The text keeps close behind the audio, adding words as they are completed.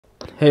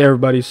Hey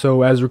everybody,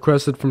 so as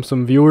requested from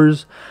some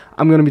viewers,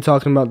 I'm going to be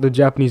talking about the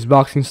Japanese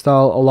boxing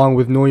style along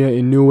with Naoya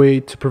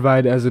Inoue to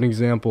provide as an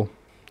example.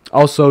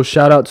 Also,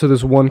 shout out to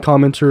this one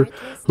commenter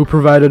who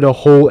provided a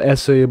whole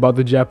essay about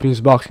the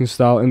Japanese boxing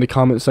style in the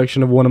comment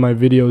section of one of my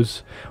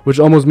videos, which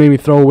almost made me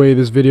throw away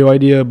this video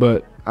idea,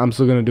 but I'm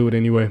still going to do it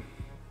anyway.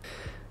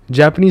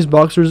 Japanese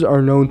boxers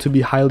are known to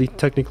be highly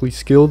technically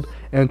skilled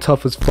and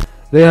tough as fuck.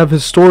 They have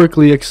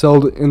historically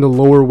excelled in the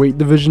lower weight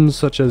divisions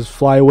such as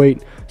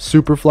flyweight,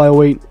 super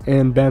flyweight,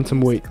 and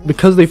bantamweight.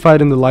 Because they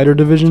fight in the lighter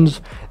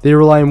divisions, they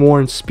rely more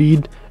on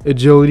speed,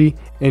 agility,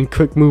 and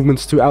quick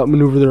movements to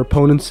outmaneuver their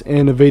opponents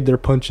and evade their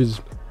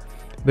punches.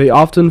 They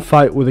often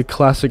fight with a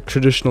classic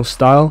traditional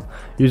style,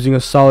 using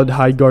a solid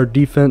high guard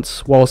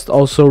defense whilst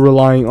also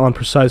relying on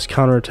precise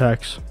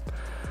counterattacks.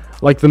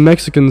 Like the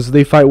Mexicans,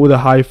 they fight with a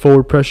high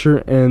forward pressure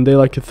and they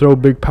like to throw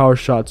big power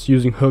shots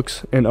using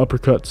hooks and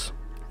uppercuts.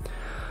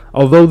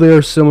 Although they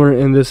are similar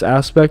in this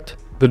aspect,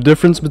 the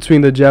difference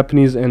between the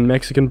Japanese and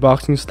Mexican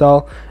boxing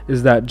style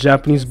is that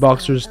Japanese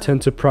boxers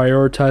tend to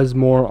prioritize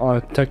more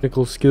on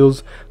technical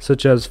skills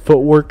such as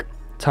footwork,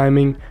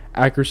 timing,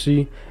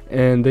 accuracy,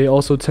 and they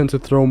also tend to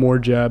throw more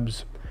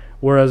jabs,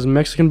 whereas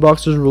Mexican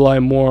boxers rely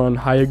more on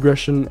high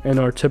aggression and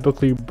are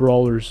typically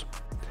brawlers.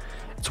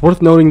 It's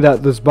worth noting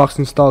that this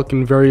boxing style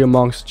can vary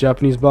amongst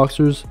Japanese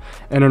boxers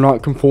and are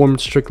not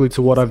conformed strictly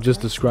to what I've just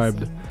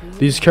described.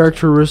 These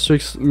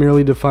characteristics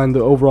merely define the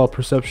overall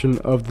perception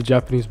of the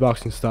Japanese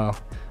boxing style.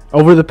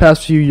 Over the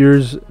past few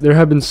years, there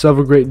have been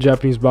several great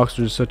Japanese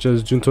boxers such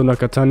as Junto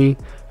Nakatani,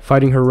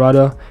 Fighting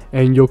Harada,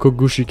 and Yoko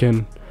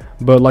Gushiken.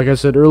 But like I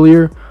said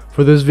earlier,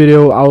 for this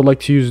video I would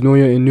like to use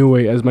Naoya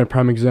Inoue as my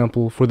prime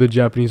example for the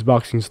Japanese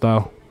boxing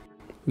style.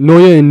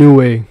 Naoya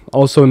Inoue,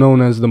 also known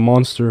as the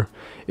Monster,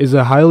 is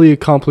a highly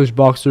accomplished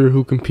boxer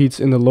who competes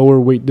in the lower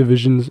weight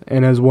divisions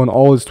and has won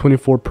all his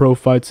 24 pro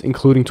fights,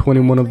 including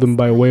 21 of them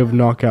by way of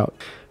knockout.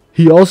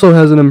 He also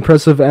has an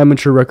impressive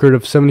amateur record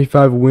of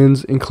 75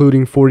 wins,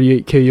 including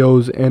 48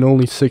 KOs and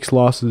only 6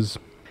 losses.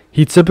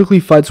 He typically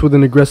fights with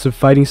an aggressive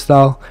fighting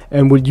style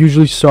and would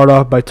usually start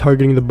off by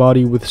targeting the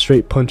body with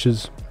straight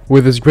punches.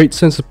 With his great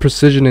sense of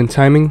precision and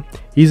timing,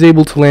 he's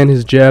able to land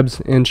his jabs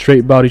and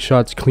straight body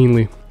shots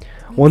cleanly.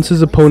 Once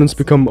his opponents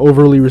become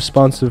overly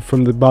responsive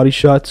from the body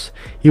shots,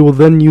 he will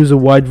then use a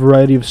wide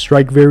variety of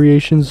strike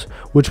variations,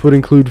 which would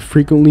include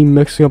frequently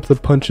mixing up the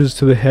punches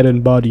to the head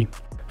and body.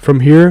 From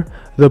here,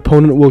 the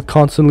opponent will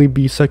constantly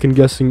be second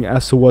guessing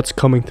as to what's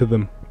coming to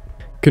them.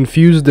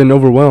 Confused and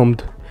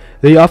overwhelmed,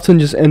 they often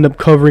just end up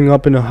covering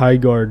up in a high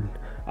guard.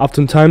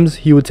 Oftentimes,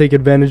 he would take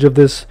advantage of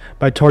this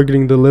by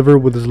targeting the liver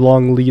with his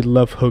long lead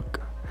left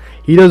hook.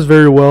 He does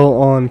very well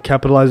on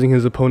capitalizing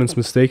his opponent's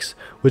mistakes,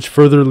 which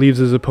further leaves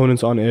his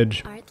opponents on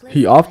edge.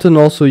 He often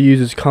also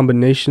uses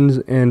combinations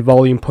and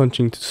volume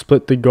punching to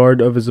split the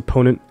guard of his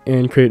opponent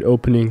and create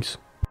openings.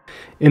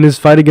 In his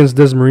fight against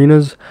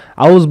Desmarinas,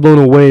 I was blown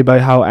away by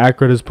how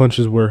accurate his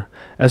punches were,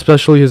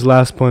 especially his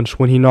last punch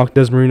when he knocked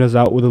Desmarinas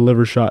out with a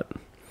liver shot.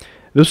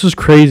 This was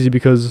crazy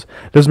because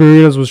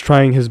Desmarinas was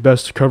trying his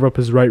best to cover up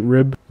his right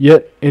rib,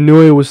 yet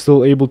Inoue was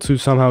still able to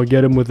somehow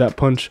get him with that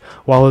punch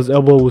while his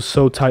elbow was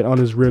so tight on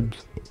his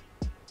ribs.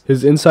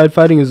 His inside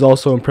fighting is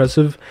also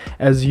impressive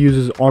as he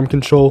uses arm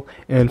control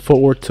and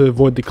footwork to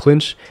avoid the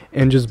clinch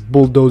and just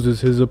bulldozes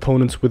his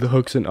opponents with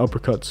hooks and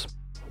uppercuts.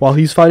 While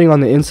he's fighting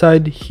on the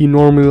inside, he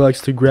normally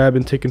likes to grab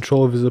and take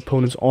control of his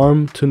opponent's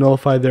arm to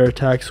nullify their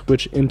attacks,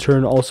 which in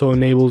turn also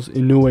enables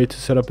Inoue to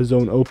set up his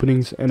own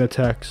openings and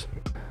attacks.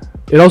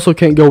 It also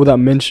can't go without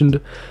mentioned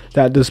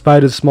that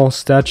despite his small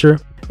stature,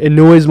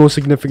 Inoue's most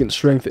significant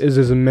strength is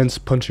his immense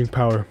punching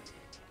power.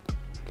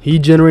 He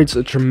generates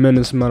a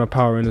tremendous amount of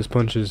power in his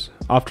punches,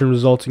 often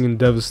resulting in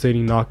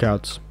devastating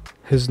knockouts.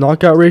 His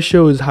knockout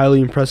ratio is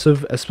highly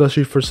impressive,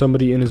 especially for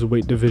somebody in his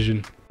weight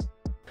division.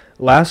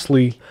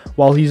 Lastly,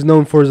 while he's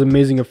known for his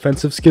amazing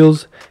offensive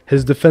skills,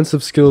 his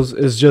defensive skills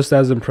is just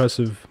as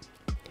impressive.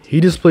 He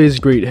displays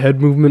great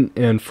head movement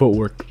and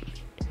footwork.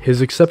 His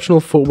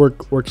exceptional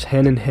footwork works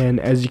hand in hand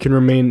as he can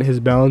remain his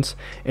balance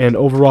and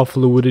overall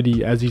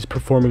fluidity as he's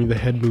performing the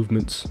head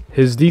movements.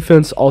 His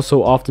defense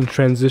also often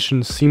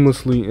transitions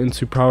seamlessly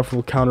into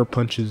powerful counter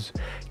punches,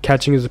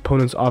 catching his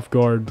opponents off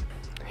guard.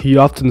 He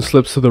often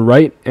slips to the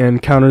right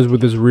and counters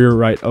with his rear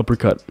right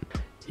uppercut.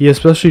 He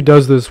especially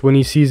does this when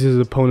he sees his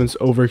opponents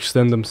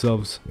overextend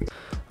themselves.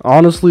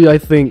 Honestly, I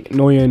think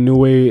Naoya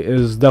Inoue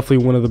is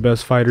definitely one of the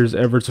best fighters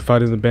ever to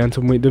fight in the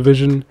bantamweight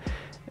division,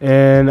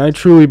 and I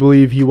truly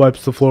believe he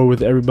wipes the floor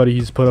with everybody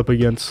he's put up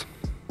against.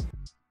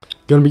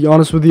 Gonna be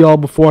honest with y'all,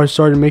 before I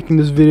started making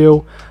this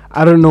video,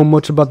 I didn't know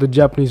much about the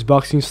Japanese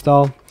boxing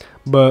style,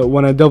 but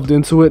when I delved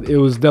into it, it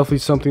was definitely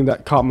something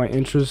that caught my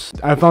interest.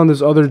 I found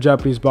this other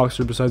Japanese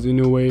boxer besides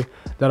Inoue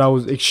that I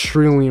was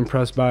extremely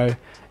impressed by,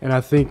 and I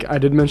think I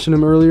did mention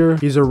him earlier.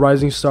 He's a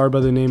rising star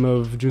by the name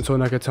of Junto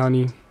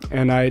Nakatani,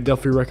 and I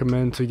definitely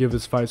recommend to give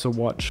his fights a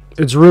watch.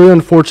 It's really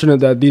unfortunate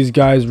that these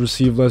guys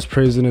receive less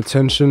praise and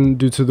attention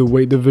due to the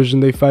weight division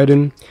they fight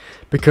in,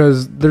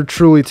 because they're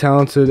truly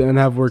talented and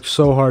have worked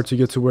so hard to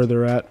get to where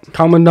they're at.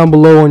 Comment down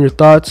below on your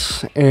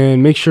thoughts,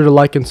 and make sure to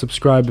like and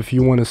subscribe if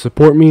you want to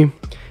support me.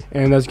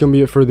 And that's going to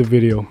be it for the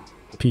video.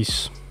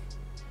 Peace.